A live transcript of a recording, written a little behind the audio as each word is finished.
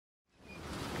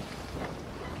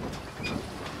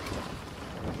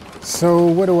So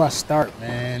where do I start,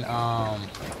 man?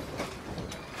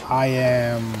 I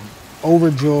am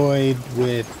overjoyed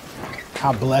with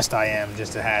how blessed I am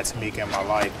just to have Tamika in my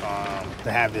life,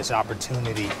 to have this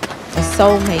opportunity. A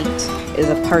soulmate is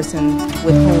a person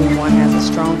with whom one has a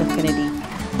strong affinity,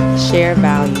 shared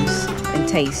values and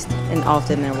taste, and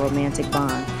often a romantic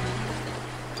bond.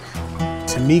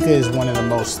 Tamika is one of the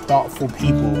most thoughtful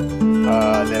people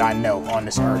that I know on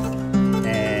this earth.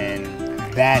 And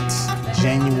that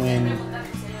genuine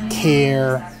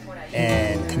care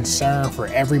and concern for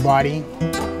everybody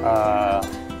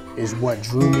is what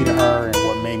drew me to her and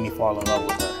what made me fall in love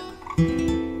with her.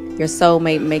 Your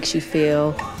soulmate makes you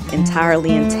feel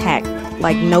entirely intact,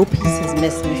 like no piece is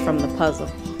missing from the puzzle.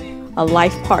 A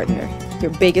life partner,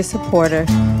 your biggest supporter,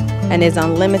 and is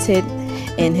unlimited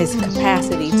in his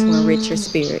capacity to enrich your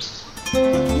spirit. I'm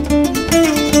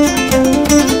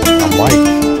white.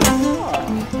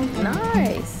 Oh,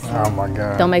 nice. Oh my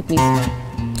God. Don't make me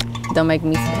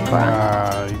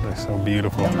cry. You look so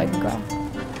beautiful. Don't make me cry.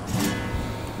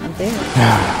 I'm there.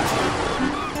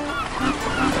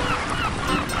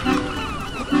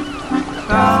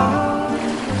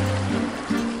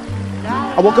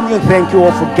 I welcome you and thank you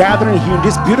all for gathering here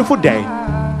this beautiful day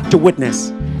to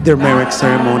witness their marriage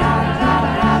ceremony.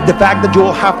 The fact that you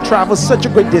all have traveled such a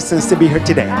great distance to be here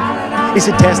today is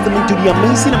a testament to the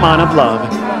amazing amount of love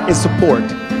and support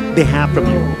they have from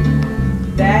you.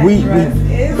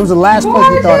 It was the last place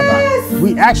we thought about.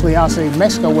 I'll say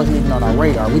Mexico wasn't even on our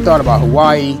radar. We thought about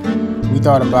Hawaii. We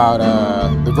thought about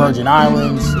the Virgin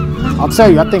Islands. I'll tell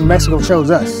you, I think Mexico chose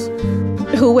us.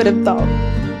 Who would have thought?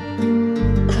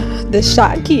 The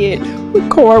shot kid with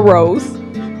cornrows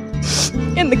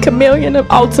and the chameleon of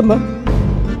Ultima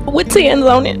with tens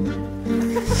on it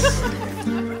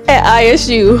at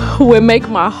ISU would make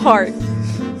my heart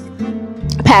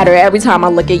patter every time I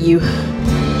look at you.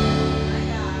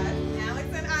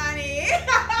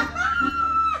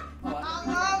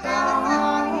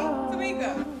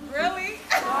 Tamika, really?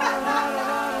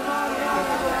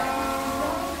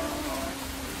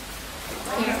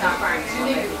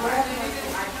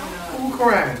 Who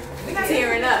crying?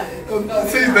 Tearing up.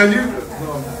 See, now you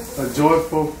a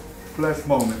joyful, blessed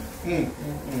moment.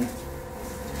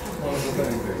 Wonderful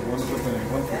thing, baby. Wonderful thing.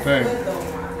 Wonderful thing.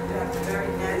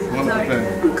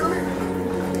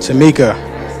 Tamika.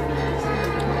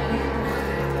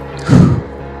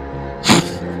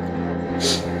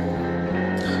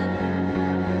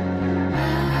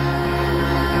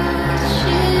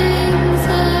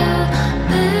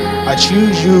 I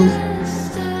choose you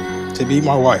to be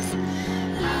my wife.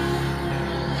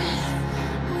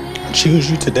 I choose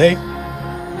you today,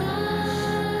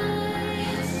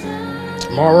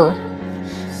 tomorrow,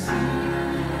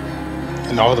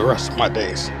 and all the rest of my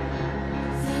days.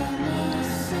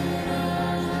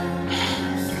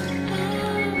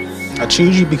 I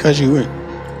choose you because you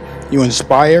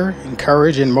inspire,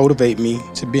 encourage, and motivate me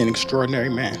to be an extraordinary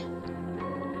man.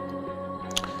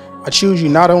 I choose you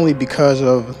not only because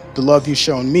of the love you've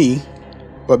shown me,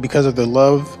 but because of the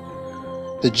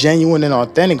genuine and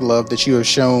authentic love that you have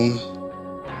shown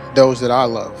those that I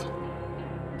love.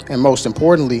 And most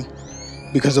importantly,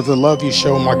 because of the love you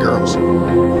show my girls.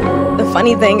 The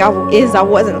funny thing is I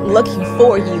wasn't looking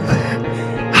for you.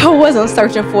 I wasn't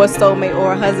searching for a soulmate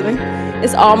or a husband.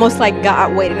 It's almost like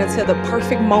God waited until the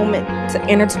perfect moment to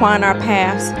intertwine our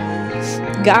paths.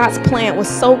 God's plan was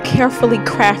so carefully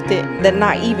crafted that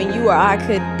not even you or I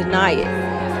could deny it.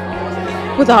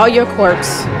 With all your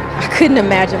quirks, I couldn't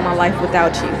imagine my life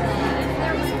without you.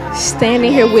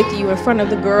 Standing here with you in front of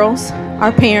the girls,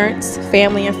 our parents,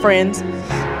 family, and friends,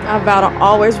 I vow to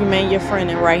always remain your friend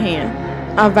and right hand.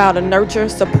 I vow to nurture,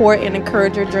 support, and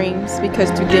encourage your dreams because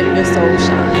through them your soul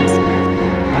shines.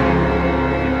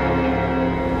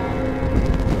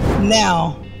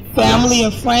 Now, family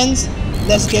and friends,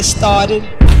 let's get started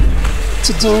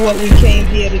to do what we came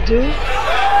here to do.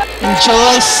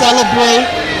 Enjoy, celebrate,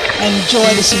 and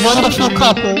enjoy this wonderful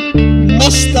couple,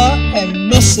 Mr.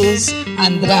 and Mrs.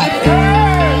 Andrade.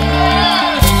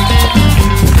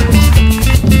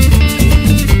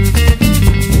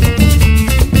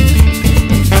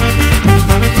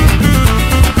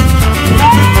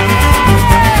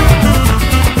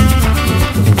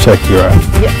 Check your out.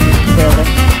 Yep, really.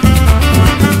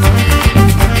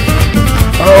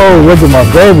 Oh, look at my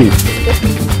baby.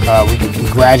 We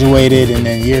graduated, and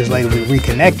then years later we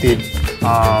reconnected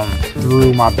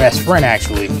through my best friend,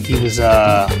 actually. He was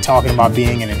talking about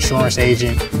being an insurance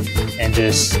agent, and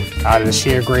just out of the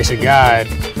sheer grace of God,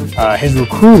 his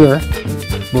recruiter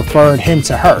referred him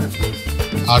to her.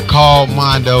 I called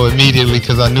Mondo immediately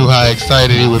because I knew how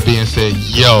excited he would be and said,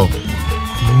 yo,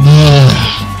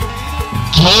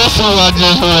 Guess who I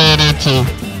just ran into?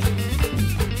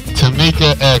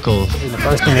 Tamika Eccles. And the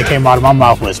first thing that came out of my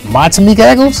mouth was, my Tamika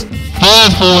Eccles?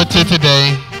 Fast forward to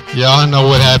today. Y'all know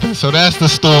what happened. So that's the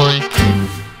story.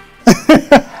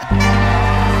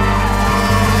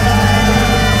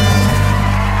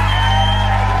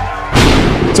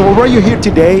 So what you're here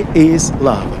today is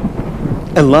love.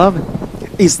 And love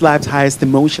is life's highest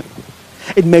emotion.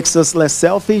 It makes us less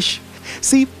selfish.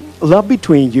 See, love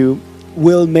between you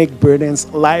will make burdens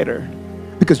lighter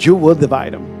because you will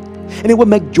divide them. And it will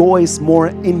make joys more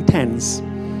intense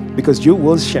because you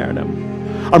will share them.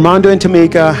 Armando and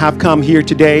Tamika have come here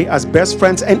today as best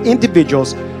friends and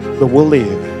individuals, but will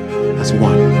live as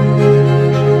one.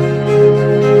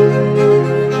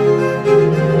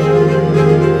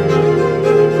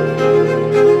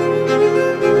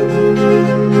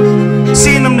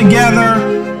 Seeing them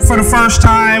together for the first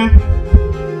time,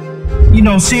 you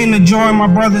know, seeing the joy in my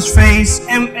brother's face,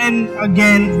 and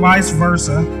again, vice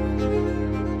versa.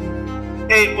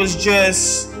 It was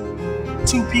just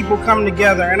two people coming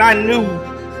together, and I knew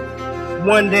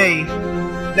one day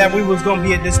that we was gonna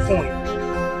be at this point.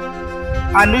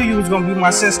 I knew you was gonna be my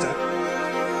sister.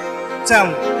 Tell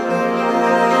me.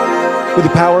 With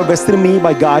the power vested in me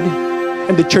by God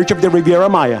and the Church of the Riviera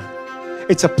Maya,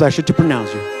 it's a pleasure to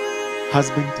pronounce you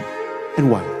husband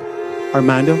and wife.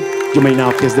 Armando, you may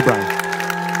now kiss the bride.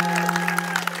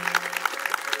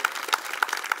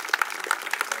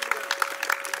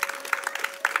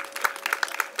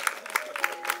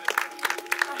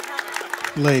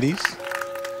 Ladies,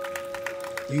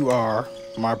 you are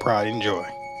my pride and joy.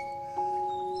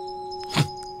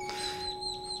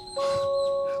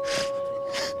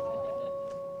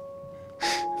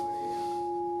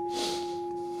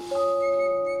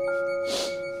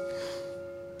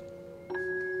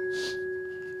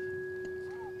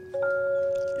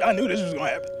 I knew this was gonna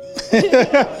happen.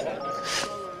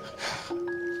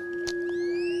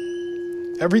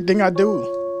 Everything I do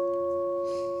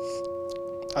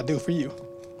for you.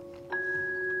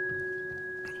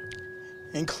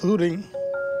 Including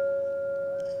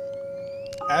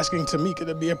asking Tamika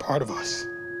to be a part of us.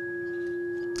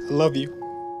 I love you.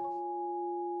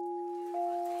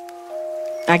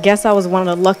 I guess I was one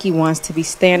of the lucky ones to be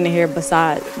standing here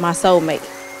beside my soulmate.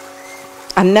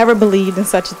 I never believed in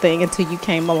such a thing until you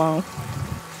came along.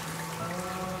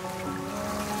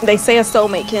 They say a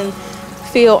soulmate can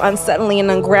feel unsettling and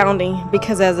ungrounding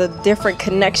because there's a different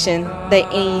connection than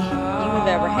any you have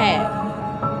ever had.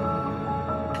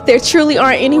 There truly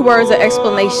aren't any words of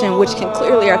explanation which can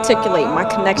clearly articulate my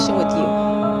connection with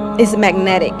you. It's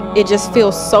magnetic. It just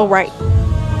feels so right.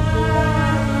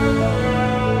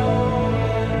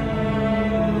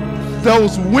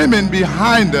 Those women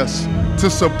behind us to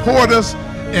support us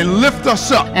and lift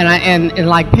us up. And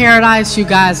like paradise, you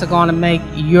guys are going to make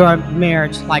your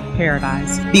marriage like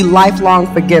paradise. Be lifelong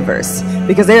forgivers,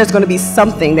 because there's going to be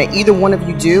something that either one of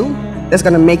you do that's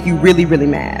going to make you really, really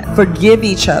mad. Forgive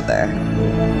each other.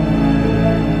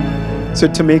 So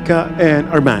Tamika and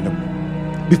Armando,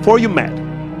 before you met,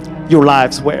 your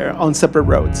lives were on separate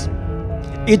roads,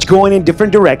 each going in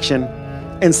different direction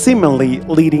and seemingly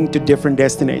leading to different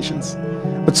destinations.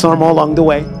 But somewhere along the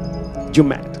way, you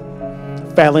met,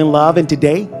 fell in love, and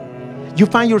today, you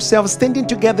find yourself standing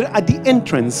together at the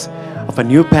entrance of a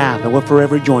new path that will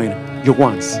forever join your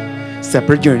once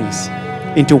separate journeys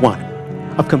into one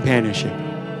of companionship.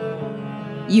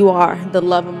 You are the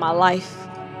love of my life,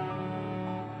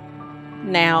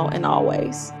 now and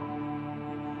always.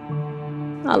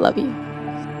 I love you.